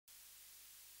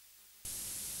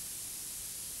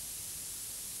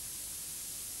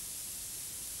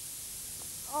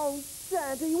Oh,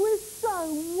 Daddy, we're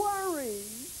so worried.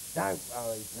 Don't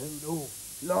worry, Poodle.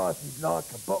 Life is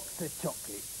like a box of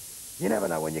chocolates. You never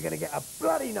know when you're going to get a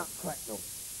bloody nut cracknel.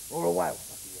 Or a whale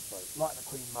stuck in your throat, like the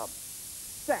Queen Mum.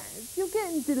 Dad, you're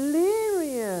getting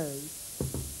delirious.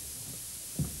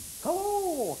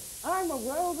 Hello, I'm a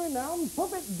world-renowned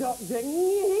puppet doctor.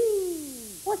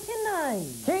 What's your name?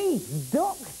 Keith,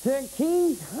 Dr.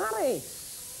 Keith Harris.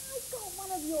 I got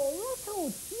one of your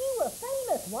records. You were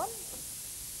famous once.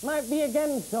 Might be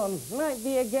again, son, might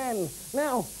be again.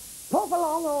 Now, pop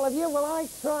along, all of you, while I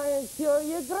try and cure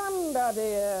your granddad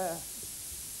here.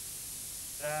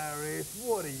 Harris,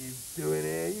 what are you doing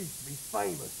here? You used to be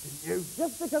famous, didn't you?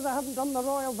 Just because I haven't done the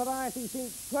royal variety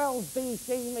since 12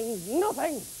 BC means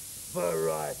nothing.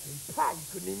 Variety. Pag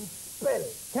couldn't even spell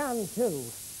it. Can too.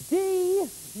 D-U-C-K.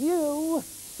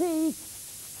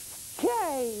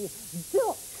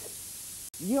 Duck.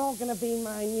 You're going to be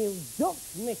my new duck,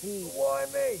 Mickey. Why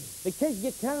me? Because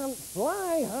you can't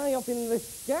fly high up in the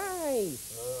sky.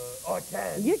 I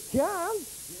can. You can't.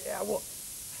 Yeah, what?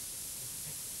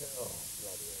 Oh,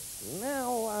 bloody hell.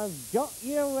 Now I've got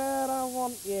you where I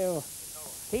want you.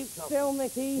 Keep still,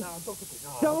 Mickey. No, don't.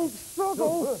 Don't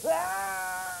struggle. Wish I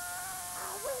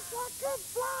could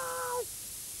fly.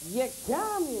 You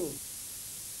can.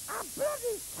 I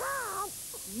bloody can't.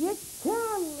 You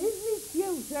can. Isn't it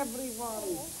cute,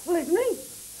 everyone? Lesley?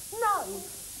 No.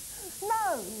 No.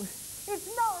 It's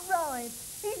not right.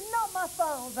 He's not my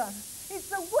father. It's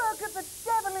the work of the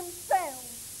devil himself.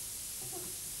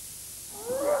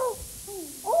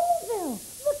 Orville!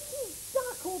 The cute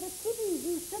duck all the kiddies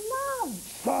used to love.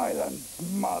 Silence,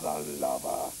 mother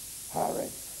lover.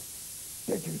 Harris,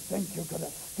 did you think you could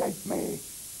escape me?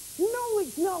 No,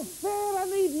 it's not fair. I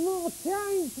need more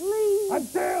time, please. A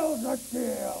deal's a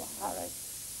deal, Harris.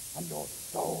 And your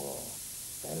soul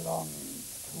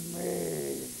belongs to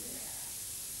me.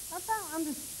 I don't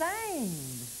understand.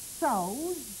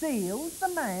 Souls, deals, the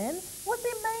man. What's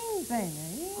it mean,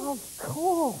 Benny? Of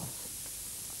course.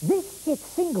 This hit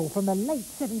single from the late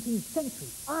 17th century,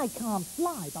 I Can't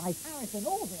Fly, by Harris and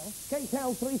Orville.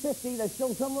 KTEL 350, there's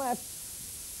still some left.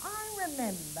 I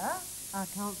remember. I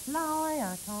can't fly,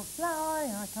 I can't fly,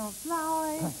 I can't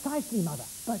fly. Precisely, Mother.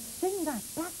 But sing that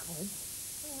backwards.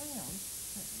 Oh, hang on.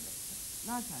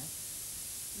 Okay.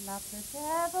 Love the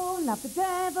devil, love the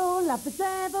devil, love the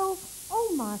devil.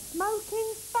 Oh, my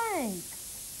smoking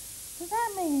thanks. Does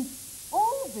that mean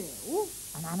Orville,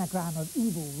 An anagram of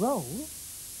evil roll.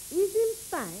 is in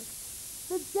fact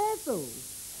the devil?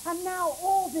 And now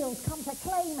Orville's come to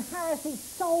claim Harris's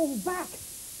soul back.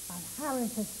 And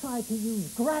Harris has tried to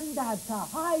use Grandad to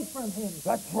hide from him.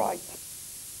 That's right.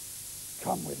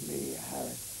 Come with me,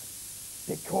 Harris.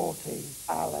 DeCourcy,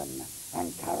 Allen,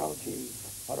 and Carol G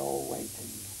are all waiting.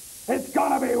 It's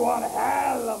gonna be one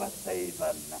hell of a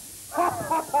season. Ha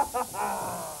ha ha ha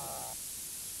ha!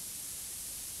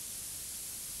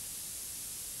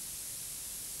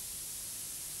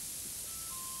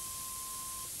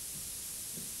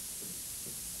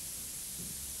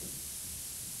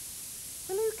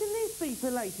 Well, who can this be so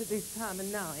late at this time of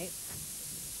night?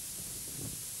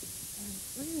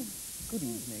 Good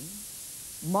evening.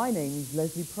 My name's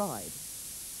Lesley Pride.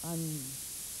 I'm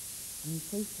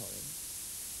so sorry.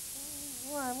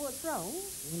 Why, what's wrong?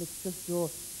 Well, it's just your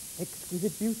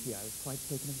exquisite beauty. I was quite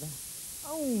taken aback.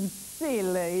 Oh,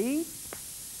 silly.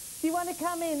 Do you want to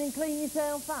come in and clean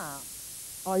yourself up?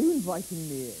 Are you inviting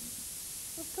me in?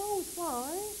 Of course,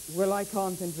 why? Well, I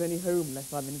can't enter any home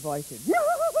unless I'm invited.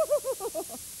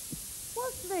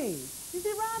 What's this? Is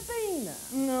it Ribena?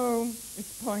 No,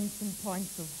 it's pints and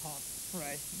pints of hot,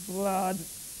 fresh blood.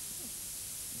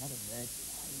 Not a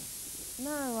virgin,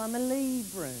 No, I'm a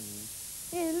Libran.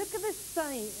 Here, look at the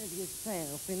state of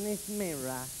yourself in this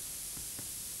mirror.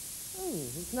 Oh,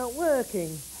 it's not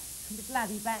working. The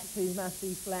bloody batteries must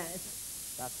be flat.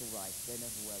 That's all right. They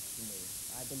never work for me.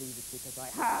 I believe it's because I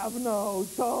have no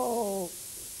soul.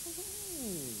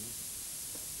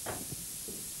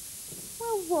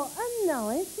 Well, what a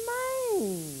nice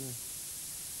man.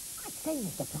 I say,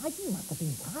 Mr. Pride, you must have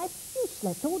been tired. You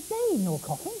slept all day in your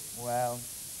coffin. Well,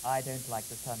 I don't like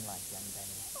the sunlight, young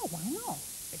Benny. Oh, why not?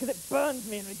 Because it burns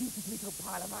me and reduces me to a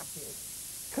pile of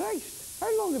ashes. Christ,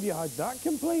 how long have you had that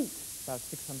complaint? About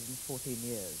 614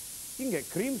 years. You can get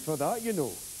creams for that, you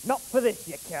know. Not for this,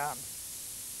 you can't.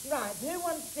 Right, who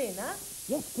wants dinner?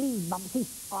 Yes, please, Mumsy.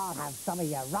 I'll have some of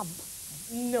your rump.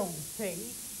 Naughty.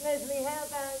 Lesley, how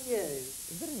about you?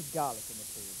 Is there any garlic in the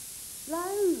food?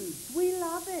 Loads. We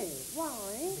love it.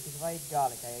 Why? Because if I eat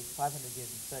garlic, I ate 500 years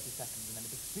in 30 seconds and then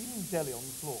a big screaming jelly on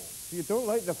the floor. So you don't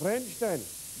like the French, then?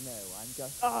 No, I'm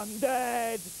just... I'm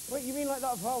dead! Wait, you mean like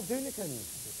that Val Dunican? A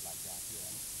bit like that,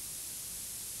 yeah.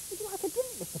 Would you like a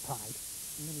drink, Mr. Pride?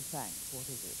 Many thanks. What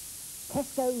is it?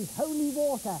 Tesco's Holy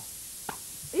Water.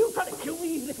 Are you trying to kill me,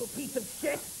 you little piece of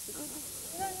shit?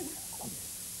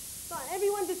 Right,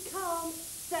 everyone just calm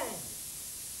down.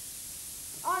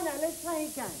 I know, let's play a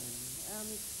game.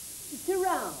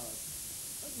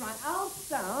 Charades. Right, I'll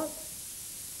start.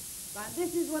 Right,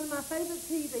 this is one of my favourite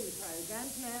TV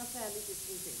programmes, now sadly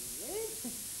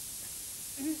discontinued.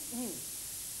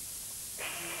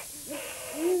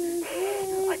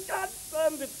 I can't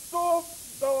stand it. Stop.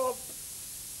 All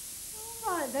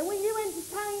right, then, will you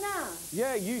entertain us?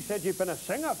 Yeah, you said you've been a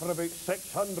singer for about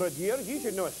 600 years. You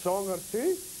should know a song or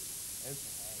two. Okay.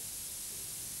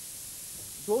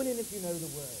 Join in if you know the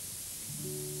words.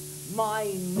 My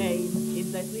name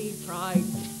is Lesley Tried.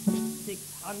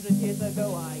 600 years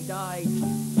ago I died.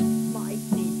 My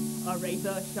teeth are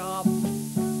razor sharp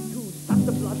to suck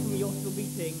the blood from your still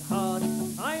beating heart.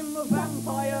 I'm a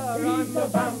vampire. I'm a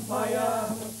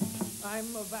vampire.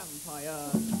 I'm a vampire.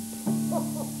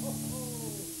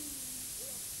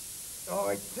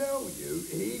 I tell you,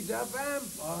 he's a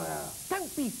vampire.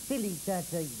 Don't be silly,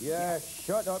 Daddy. Yeah,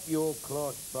 shut up, you old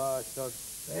cloth bastard.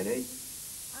 Benny?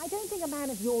 I don't think a man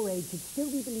of your age should still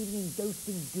be believing in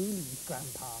ghosting ghoulies,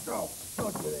 Grandpa. Oh,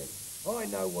 God with him. I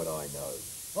know what I know.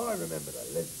 I remember the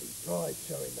Lesley Pride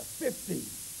show in the 50s.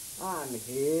 And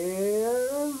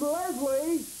here's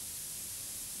Lesley.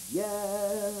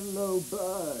 Yellow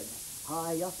bird,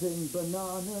 high up in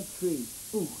banana tree.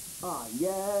 Ooh,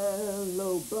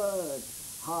 yellow bird,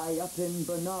 high up in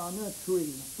banana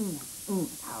tree.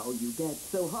 How you get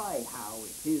so high, how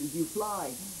it is you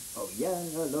fly. Oh,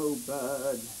 yellow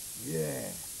bird. Yeah,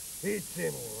 it's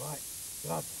him all right.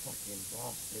 Blood fucking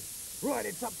bastard. Right,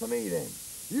 it's up to me then.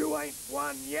 You ain't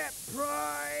won yet,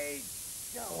 Pride.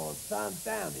 Go on, son,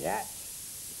 down the hatch.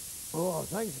 Oh,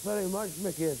 thanks very much,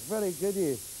 Mickey. It's very good of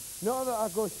you. Not that I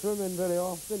go swimming very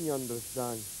often, you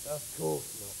understand. Of course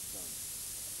not, son.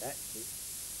 That's it.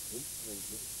 Keep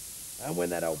drinking. And when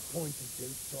that old pointy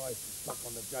tooth tries to suck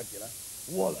on the jugular,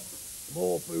 wallop.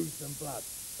 More booze than blood.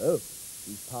 Oh,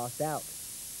 he's passed out.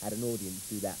 Had an audience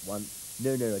do that once.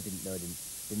 No, I didn't. No, I didn't.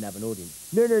 Didn't have an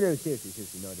audience. No,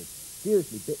 seriously, no, I didn't.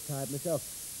 Seriously, bit tired myself.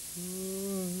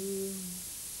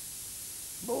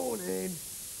 Morning.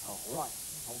 All right.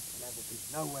 Old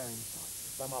Cleverby's nowhere in sight.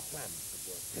 So my plan could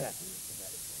work.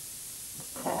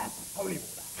 Holy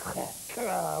water.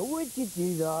 What'd you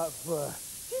do that for?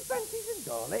 Do you fancy some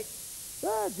garlic? I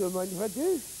don't mind if I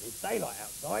do. It's daylight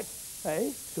outside.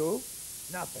 Hey, so?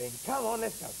 Nothing. Come on,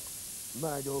 let's go.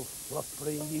 Mad old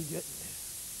fluff-brained idiot.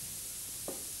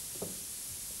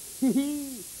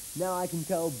 Now I can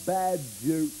tell bad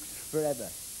jokes forever.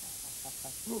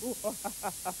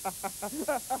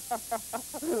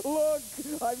 Look,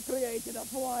 I've created a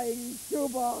flying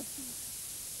shoebox.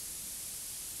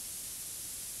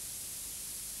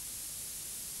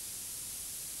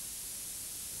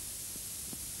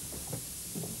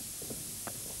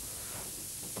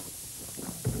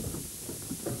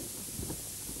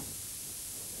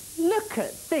 Look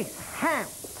at this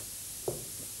house.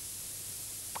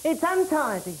 It's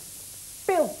untidy,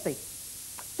 filthy,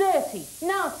 dirty,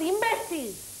 nasty,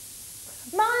 messes.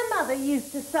 My mother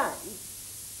used to say,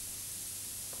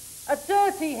 a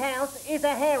dirty house is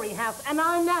a hairy house, and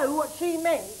I know what she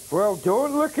meant. Well,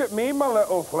 don't look at me, my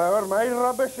little flower. My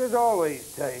rubbish is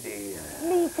always tidy.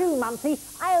 Me too, Mumsy.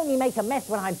 I only make a mess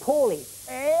when I'm poorly.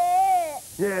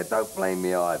 Yeah, don't blame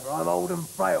me either. I'm old and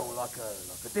frail, like a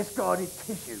discarded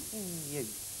tissue. You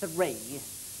three.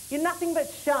 You're nothing but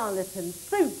charlatans,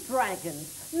 soup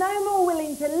dragons, no more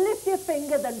willing to lift your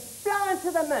finger than fly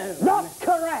to the moon. Not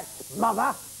correct,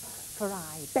 Mother. For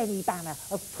I, Benny Banner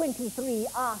of 23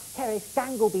 Arse Terrace,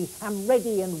 Dangleby, am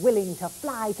ready and willing to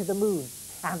fly to the moon.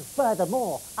 And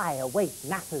furthermore, I await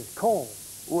NASA's call.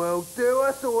 Well, do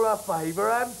us all a favour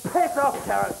and piss off,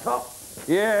 Carrot Top.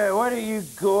 Yeah, why don't you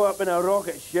go up in a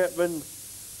rocket ship and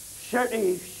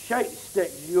shouty shite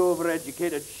sticks, you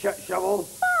overeducated shit shovel?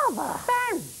 Father!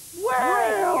 Ben!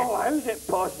 Well, how's it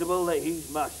possible that he's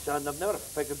my son? I've never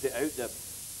figured it out, the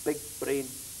big brain,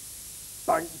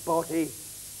 burnt body.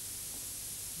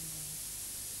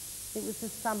 It was the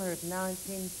summer of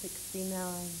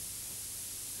 1969.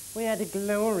 We had a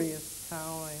glorious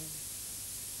time.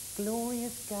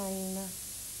 Glorious Gaynor.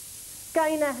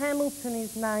 Gaynor Hamilton,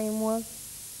 his name was.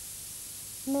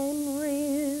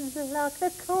 Memories are like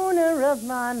the corner of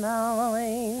my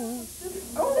mind.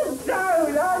 Oh, Joe,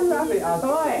 I love it.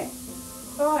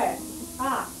 Oi.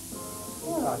 Ah.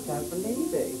 Oh, I don't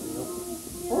believe it.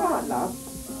 All right, love.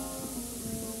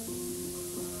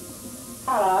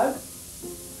 Hello.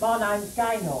 My name's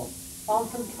Gaynor. I'm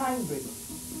from Cambridge.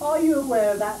 Are you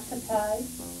aware of that cicade?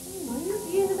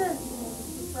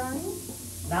 University, Brian?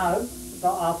 No,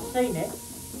 but I've seen it.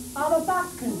 I'm a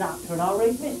bus conductor and I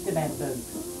read Mr. Members.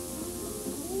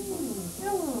 Go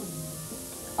on.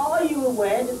 Are you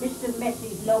aware that Mr.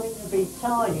 Messie's longing to be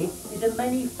tidy is a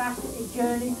many-faceted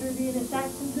journey through the inner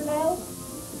sanctums of hell?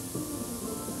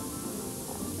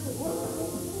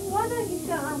 Why don't you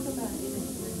shut up about it,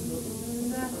 Mr.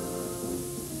 Member?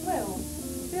 And, well,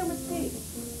 film a tick.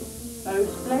 Oh,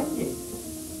 splendid.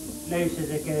 Loose as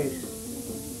a goose.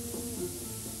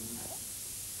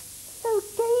 So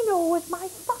Gaynor was my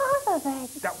father then?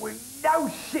 That was no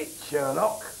shit,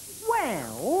 Sherlock.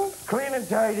 Well, Clean and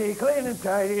tidy,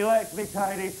 let's be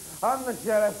tidy. I'm the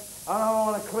sheriff, and I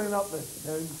want to clean up this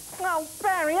town. oh,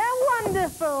 Barry, how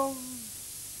wonderful.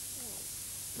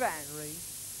 Barry,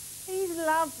 he's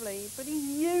lovely, but he's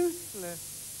useless.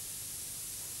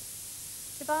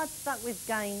 If I'd stuck with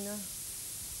Gaynor,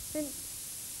 then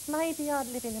maybe I'd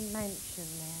live in a mansion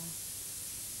now.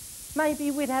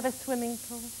 Maybe we'd have a swimming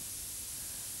pool.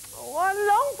 Oh, I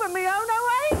long for me own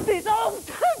oasis. Oh,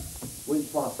 We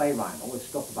just want to say, Ryan, all this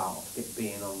stuff about it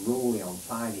being unruly,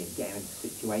 untidy and getting into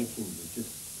situations is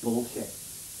just bullshit.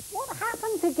 What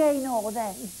happened to Gaynor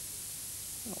then?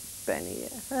 Benny,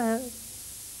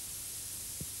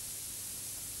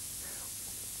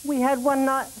 we had one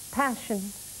night of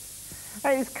passion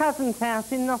at his cousin's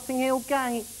house in Notting Hill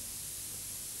Gate.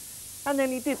 And then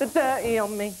he did the dirty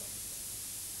on me.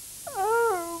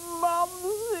 Oh,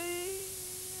 Mumsy.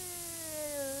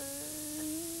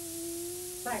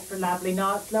 Thanks for a lovely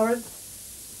night, Florence.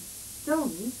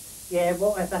 Don't? Yeah,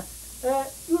 whatever. You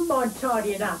wouldn't mind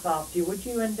tidying up after you, would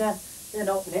you? And then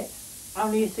open it.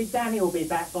 Only you see Danny will be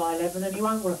back by 11 and he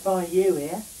won't want to find you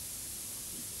here.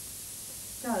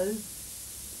 Go.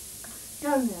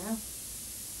 Go now.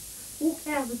 Walk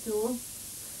out the door.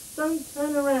 Don't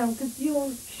turn around, because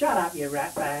you're Shut up, you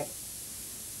rat bag.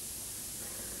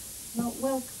 not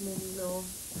welcome anymore.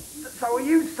 So are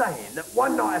you saying that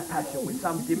one night of passion with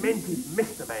some demented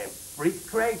Mr. Man freak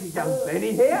created young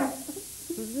Benny here?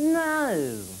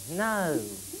 No.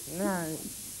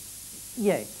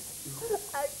 Yes.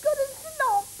 I've got a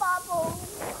snot bubble.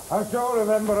 I don't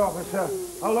remember, officer.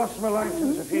 I lost my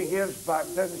licence a few years back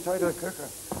down the side of the cooker.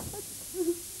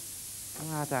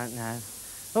 I don't know.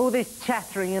 All this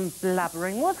chattering and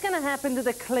blubbering. What's going to happen to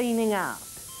the cleaning up?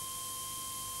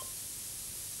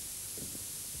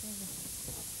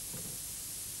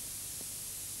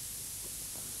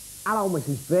 Hello,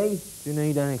 Mrs. B. Do you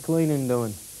need any cleaning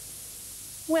doing?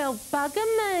 Well, bugger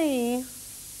me.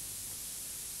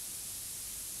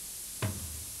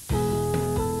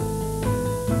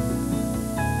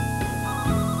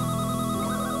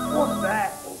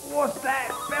 What's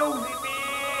that? Spells it me.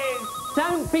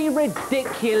 Don't be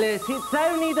ridiculous. It's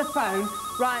only the phone.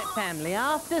 Right, family,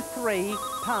 after 3,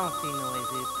 party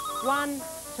noises. 1,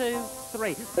 2,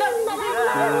 3.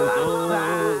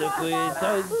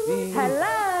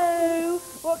 Hello.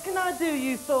 What can I do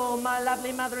you for, my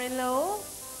lovely mother-in-law?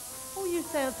 Oh, you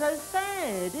sound so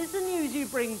sad. Is the news you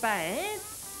bring bad?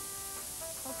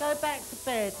 I'll go back to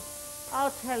bed.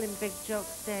 I'll tell him Big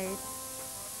Jock's dead.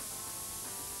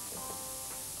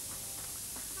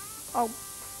 Oh,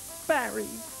 Barry,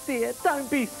 dear,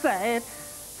 don't be sad.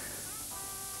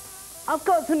 I've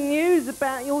got some news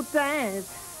about your dad.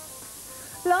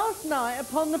 Last night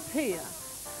upon the pier,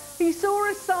 he saw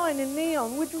a sign in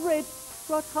neon which read,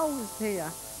 Rod Hole's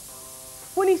here.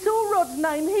 When he saw Rod's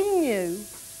name, he knew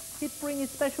he'd bring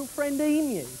his special friend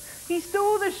Emu. He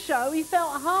saw the show, he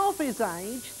felt half his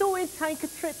age, thought he'd take a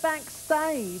trip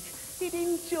backstage. He'd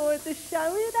enjoyed the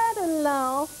show, he'd had a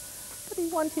laugh, but he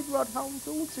wanted Rod Hole's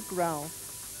autograph.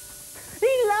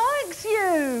 He likes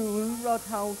you, Rod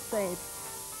Hole said.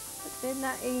 But then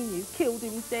that emu killed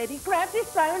him dead. He grabbed his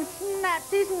throat and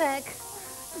snapped his neck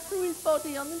and threw his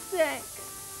body on the deck.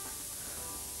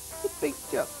 The Big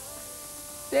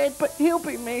Jock's dead, but he'll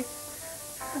be missed.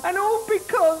 And all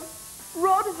because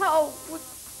Rod Hole was...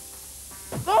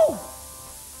 Oh!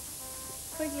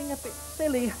 Feeling a bit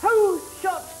silly. Who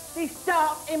shot this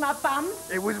dart in my bum?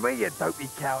 It was me, you dopey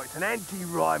cow. It's an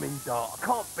anti-rhyming dart. I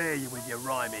can't bear you with your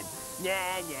rhyming.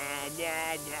 Nya, nya,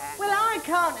 nya, nya. Well, I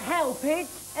can't help it.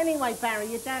 Anyway, Barry,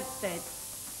 your dad's dead.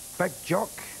 Big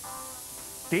Jock?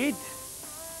 Dead?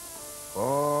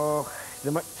 Oh,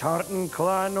 the McTartan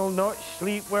clan will not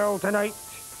sleep well tonight.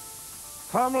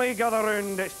 Family, gather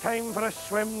round. It's time for a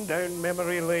swim down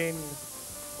memory lane.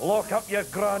 Lock up your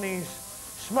grannies.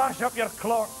 Smash up your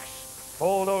clocks.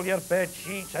 Fold all your bed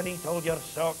sheets and eat all your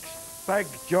socks. Big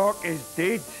Jock is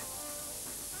dead.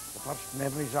 The first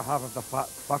memories I have of the fat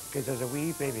fuck is as a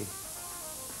wee baby.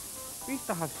 We used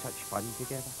to have such fun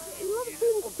together. He loves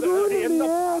being thrown in the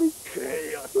air.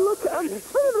 Look at him.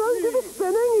 Spinning around, do the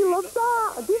spinning. He loves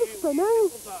that. Do the spinning.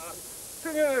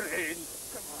 Spinning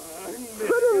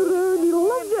around, he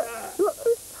loves it. Look,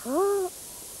 who's that?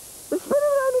 The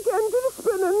spinning around again, do the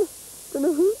spinning.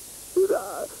 Who's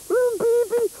that? Little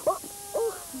baby.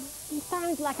 Oh. He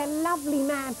sounds like a lovely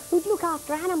man who'd look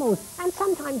after animals and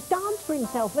sometimes dance for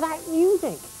himself without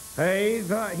music. Aye,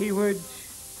 that he would.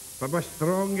 But my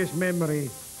strongest memory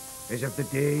is of the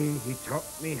day he taught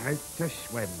me how to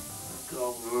swim.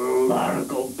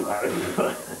 Marco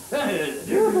Parfa.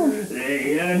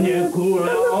 You cool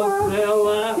old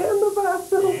fella. Get in the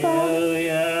bath, little Hell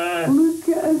yeah. Look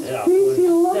at his face, he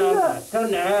loves it.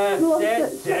 He loves it.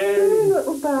 Sit down,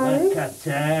 little Barry.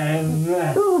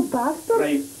 Little bastard.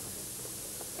 Right.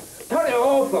 Turn it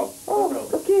off. Oh,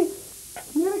 okay.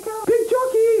 Here it comes. Big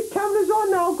Jockey, camera's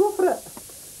on now, go for it.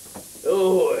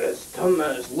 Oh, it's 10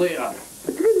 minutes later.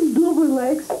 Look at his lovely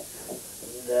legs.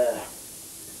 And,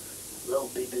 little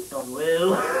baby's done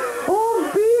well.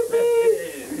 Oh, baby!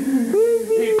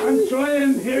 Baby! He can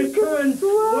swim! He can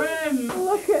swim!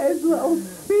 Look at his little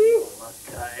face! Look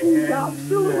at He's him!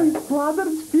 absolutely slathered,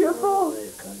 it's beautiful! He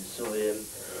can swim.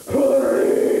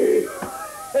 Hooray!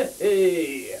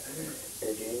 Hey!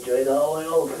 Did you enjoy that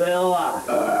little fella?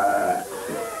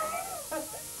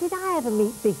 Did I ever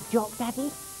meet Big Jock,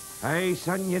 Daddy? Aye,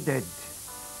 son, you did.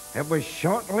 It was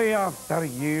shortly after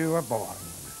you were born.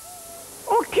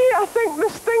 Okay, I think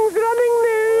this thing's running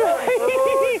now!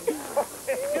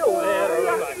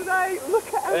 That's right,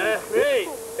 look at him! Right,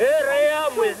 here I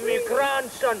am with me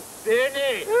grandson,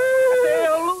 Benny. Say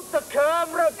hello to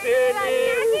camera,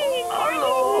 Benny.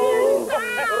 Hello.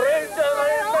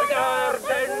 Round the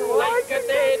garden like a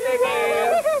day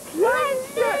again.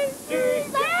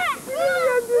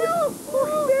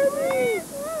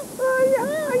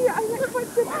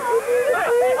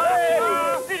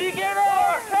 Did you get off?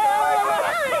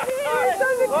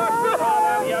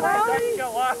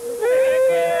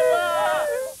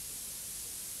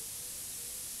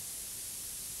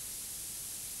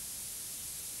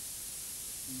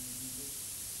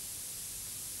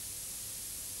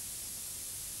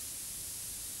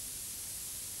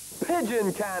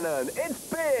 Pigeon cannon. It's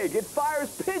big. It fires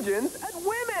pigeons at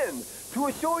women. To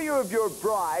assure you of your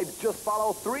bride, just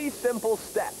follow 3 simple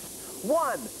steps.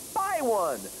 1, buy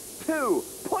one. 2,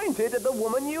 point it at the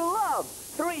woman you love.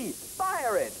 3,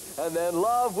 fire it. And then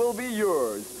love will be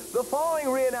yours. The following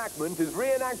reenactment is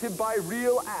reenacted by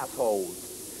real assholes.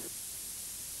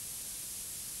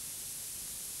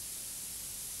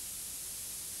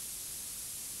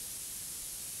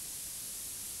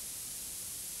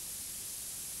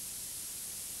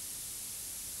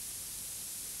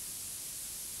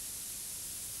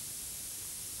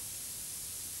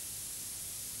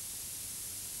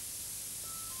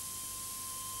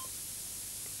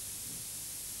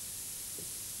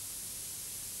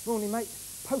 Morning, mate.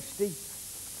 Posty.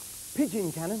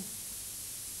 Pigeon cannon.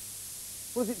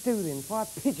 What does it do then? Fire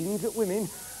pigeons at women?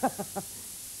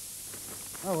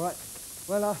 All right.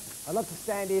 Well, I'd love to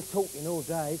stand here talking all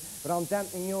day, but I'm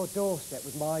damping your doorstep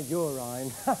with my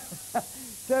urine.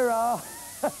 Ta-ra!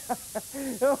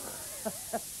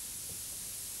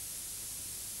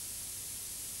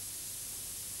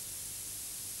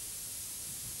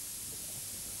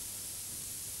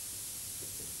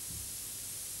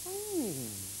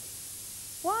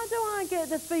 Why do I get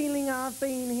the feeling I've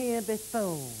been here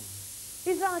before?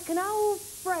 It's like an old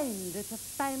friend at a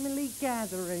family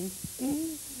gathering.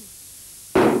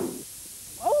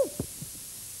 Oh!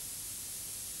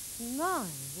 My,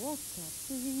 what a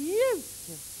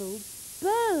beautiful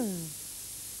bird.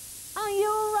 Are you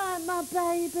all right, my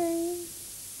baby?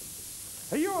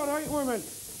 Are you all right, woman?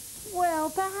 Well,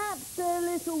 perhaps a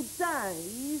little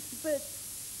dazed, but...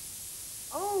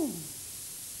 Oh!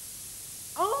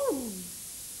 Oh!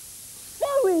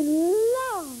 So in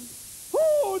love!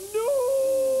 Oh,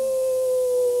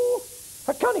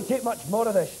 no! I can't take much more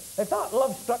of this. If that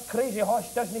love-struck crazy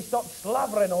horse doesn't stop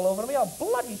slavering all over me, I'll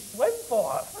bloody swim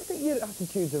for her. I think your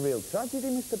attitude's a real tragedy,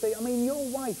 Mr. B. I mean, your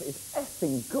wife is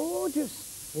effing gorgeous.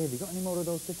 Hey, have you got any more of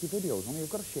those dicky videos? I mean, you've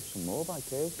got to shift some more by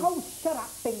Casey. Oh, shut up,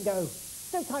 Bingo.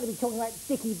 No time to be talking about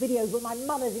dicky videos when my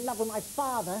mother's in love with my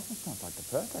father. That sounds like the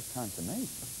perfect time to me.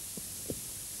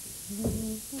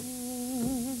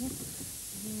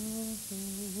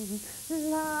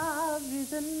 Love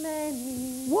is a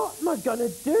many. What am I gonna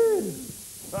do?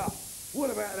 Ah, what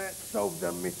about that solve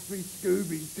the mystery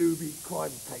Scooby-Dooby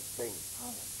crime tape thing?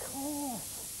 Of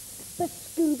course. The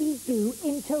Scooby-Doo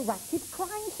interactive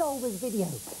crime solvers video.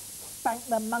 Spank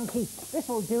the monkey.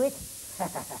 This'll do it.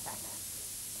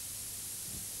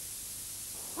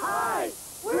 Hi!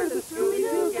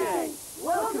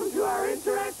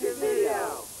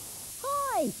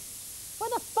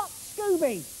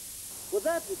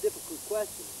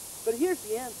 question, but here's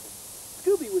the answer.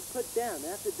 Scooby was put down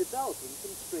after developing some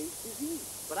strange disease.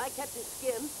 But I kept his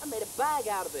skin and made a bag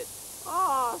out of it.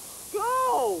 Ah,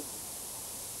 Scoob!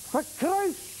 For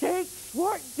Christ's sakes,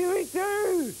 what do we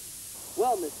do?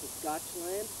 Well, Mr.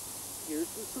 Scotchland, here's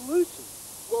the solution.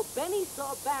 Well, Benny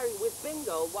saw Barry with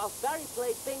Bingo whilst Barry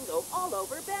played bingo all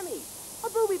over Benny. A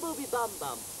booby bum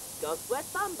bum. Go sweat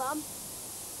bum bum.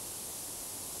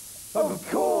 Of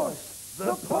course,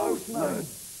 the postman.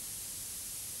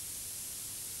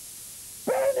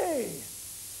 Benny!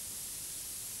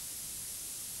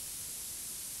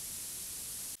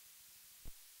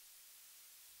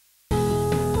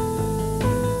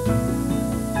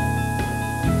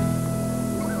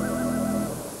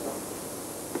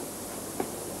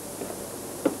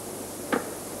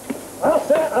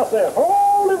 I said,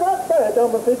 hold it right there,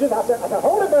 dumb pigeon. I said,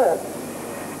 hold it there.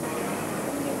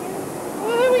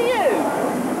 Well, who are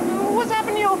you? What's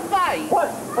happened to your face? What?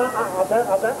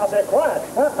 I said, quiet.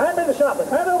 Hand me the shopping.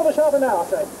 Hand over the shopping now, I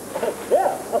said.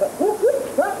 Yeah. I said,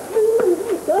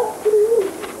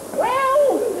 Well!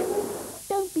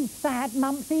 Don't be sad,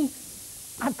 Mumpsy.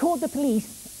 I've called the police.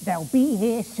 They'll be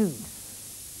here soon.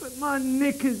 But my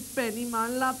knickers, Benny, my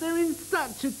love, they're in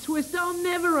such a twist, I'll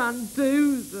never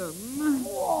undo them.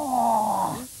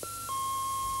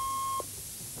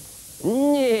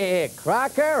 Yeah,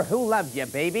 Crocker, who loved you,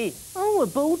 baby? Oh, a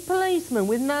bald policeman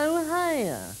with no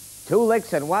hair. 2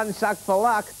 licks and 1 suck for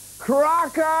luck.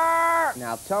 Crocker!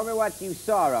 Now tell me what you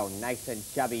saw, oh nice and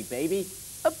chubby baby.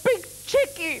 A big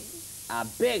chicken. A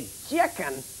big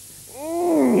chicken?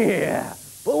 Yeah,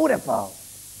 beautiful.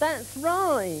 That's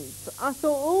right. I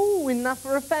thought, oh, enough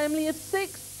for a family of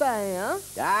 6 there. All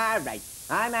right,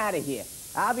 I'm out of here.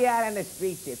 I'll be out on the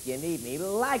streets if you need me,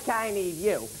 like I need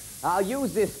you. I'll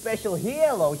use this special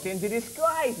hair lotion to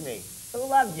disguise me. Who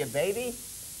loves you, baby?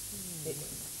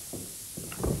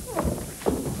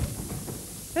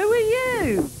 Who are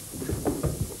you?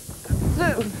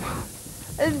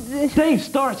 Dave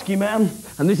Starsky, ma'am.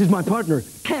 And this is my partner,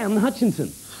 Ken Hutchinson.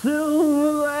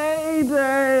 Silver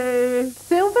lady.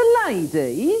 Silver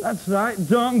lady? That's right.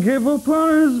 Don't give up on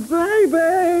us,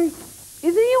 baby.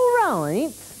 Is he all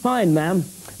right? Fine, ma'am.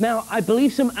 Now, I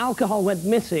believe some alcohol went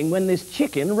missing when this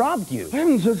chicken robbed you.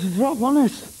 Heavens, it's a drop on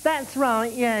us. That's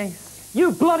right, yes.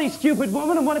 You bloody stupid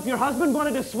woman, and what if your husband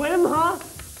wanted to swim, huh?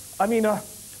 I mean,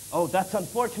 oh, that's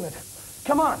unfortunate.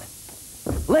 Come on.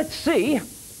 Let's see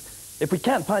if we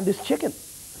can't find this chicken.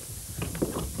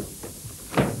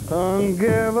 Don't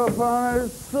give up on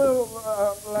us,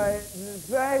 silver lady,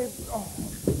 babe. Oh.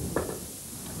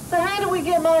 So how do we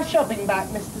get my shopping back,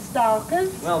 Mr.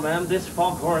 Starkers? Well, ma'am, this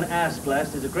Foghorn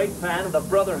Arseblast is a great fan of the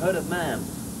Brotherhood of Man.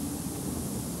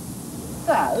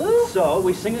 So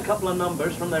we sing a couple of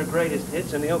numbers from their greatest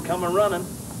hits and he'll come a-running.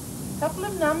 Couple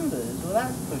of numbers? Well,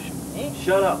 that's pushing me.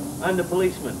 Shut up. I'm the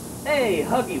policeman. Hey,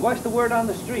 Huggy, what's the word on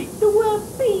the street? The word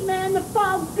B, man, the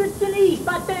fog drifts in east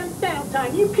by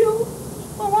downtown. You cool?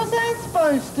 Well, what's that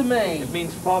supposed to mean? It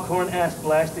means Foghorn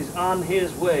Arseblast is on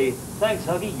his way. Thanks,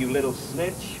 Huggy, you little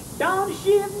snitch. Don't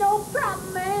shift, no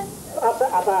problem, man. I said,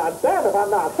 damn if I'm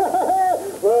not.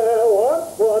 Well,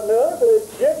 once was an ugly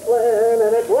chicken,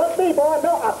 and it was me, boy.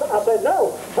 No, I said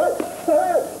no.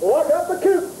 Hey, look up the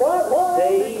coop, boy.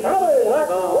 Save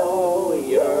all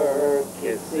your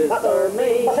kisses for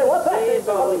me. I said, what's that? Save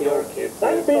all your kisses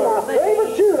That'd be my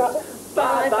favorite tune. I said,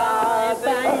 bye-bye,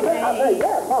 baby. I said,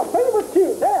 yeah, my favorite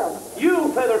tune. Damn.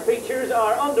 You feather features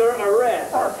are under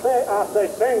arrest. I say,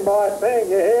 sing, boy,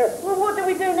 sing, you hear? Well, what do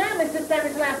we do now, Mr.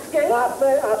 Stanislavski?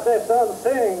 I say, son,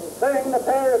 sing the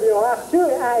pair of you. I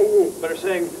shoot at you. Better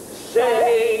sing,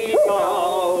 save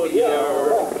all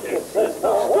your kisses.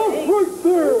 Stop right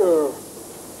there.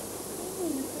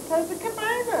 Mr.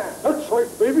 Copacabana. That's right,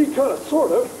 baby, kind of,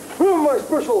 sort of. Remember my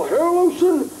special hair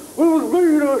lotion? It was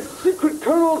made a secret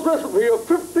colonel's recipe of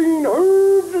 15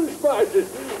 herbs and spices.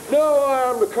 Now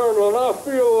I'm the colonel and I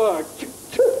feel like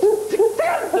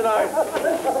tonight.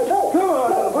 Come on.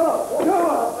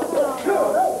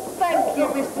 Thank you,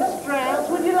 Mr. Strauss.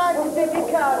 Would you like to dip your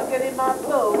cardigan in my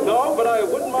pool? No, but I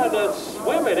wouldn't mind a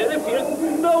swim in it if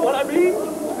you know what I mean.